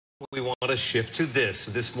We want to shift to this.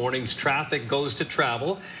 This morning's traffic goes to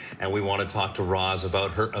travel, and we want to talk to Roz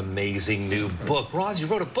about her amazing new book. Roz, you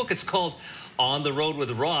wrote a book. It's called On the Road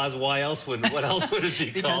with Roz. What else would it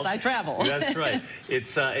be because called? I travel. That's right.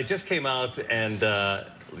 It just came out, and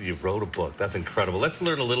you wrote a book. That's incredible. Let's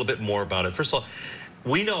learn a little bit more about it. First of all,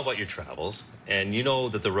 we know about your travels, and you know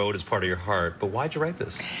that the road is part of your heart, but why'd you write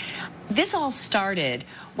this? This all started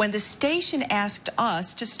when the station asked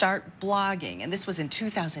us to start blogging, and this was in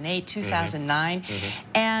 2008, 2009,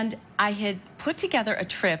 and I had put together a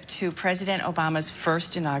trip to President Obama's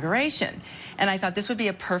first inauguration, and I thought this would be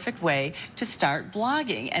a perfect way to start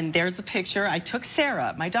blogging. And there's the picture. I took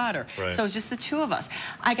Sarah, my daughter, so just the two of us.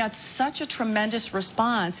 I got such a tremendous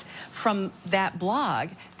response from that blog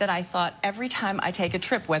that I thought every time I take a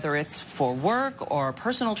trip, whether it's for work or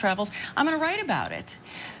personal travels, I'm going to write about it.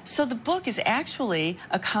 So the book is actually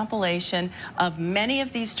a compilation of many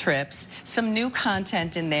of these trips, some new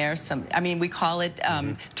content in there, we call it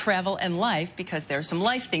travel and life, because there's some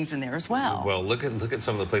life things in there as well. Well, look at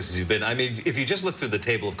some of the places you've been. I mean, if you just look through the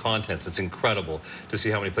table of contents, it's incredible to see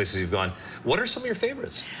how many places you've gone. What are some of your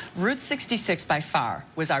favorites? Route 66 by far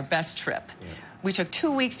was our best trip. Yeah. We took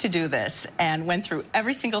 2 weeks to do this and went through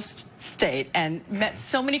every single state and met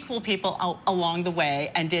so many cool people along the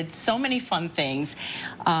way and did so many fun things.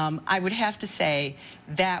 I would have to say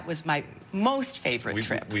that was my most favorite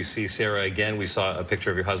trip. We see Sarah again. We saw a picture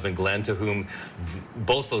of your husband, Glenn, to whom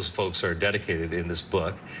both those folks are dedicated in this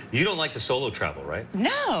book. You don't like to solo travel, right?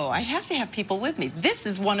 No, I have to have people with me. This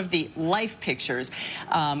is one of the life pictures,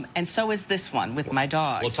 and so is this one with my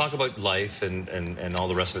dogs. We'll talk about life and all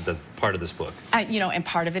the rest of it that's part of this book. And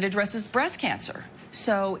part of it addresses breast cancer.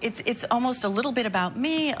 So it's almost a little bit about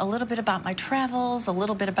me, a little bit about my travels, a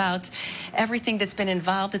little bit about everything that's been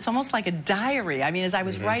involved. It's almost like a diary. I mean, as I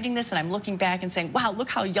was writing this and I'm looking back and saying, wow, look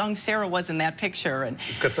how young Sarah was in that picture. And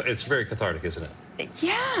it's very cathartic, isn't it?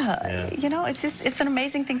 Yeah. It's an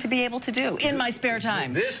amazing thing to be able to do in my spare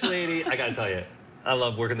time. This lady, I got to tell you, I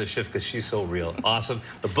love working the shift because she's so real. Awesome.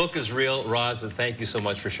 The book is real. Roz, and thank you so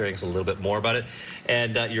much for sharing us a little bit more about it.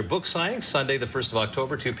 And your book signing, Sunday, the 1st of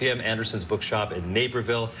October, 2 p.m., Anderson's Bookshop in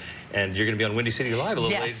Naperville. And you're going to be on Windy City Live a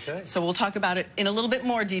little later today. So we'll talk about it in a little bit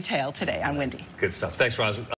more detail today on Windy. Good stuff. Thanks, Roz.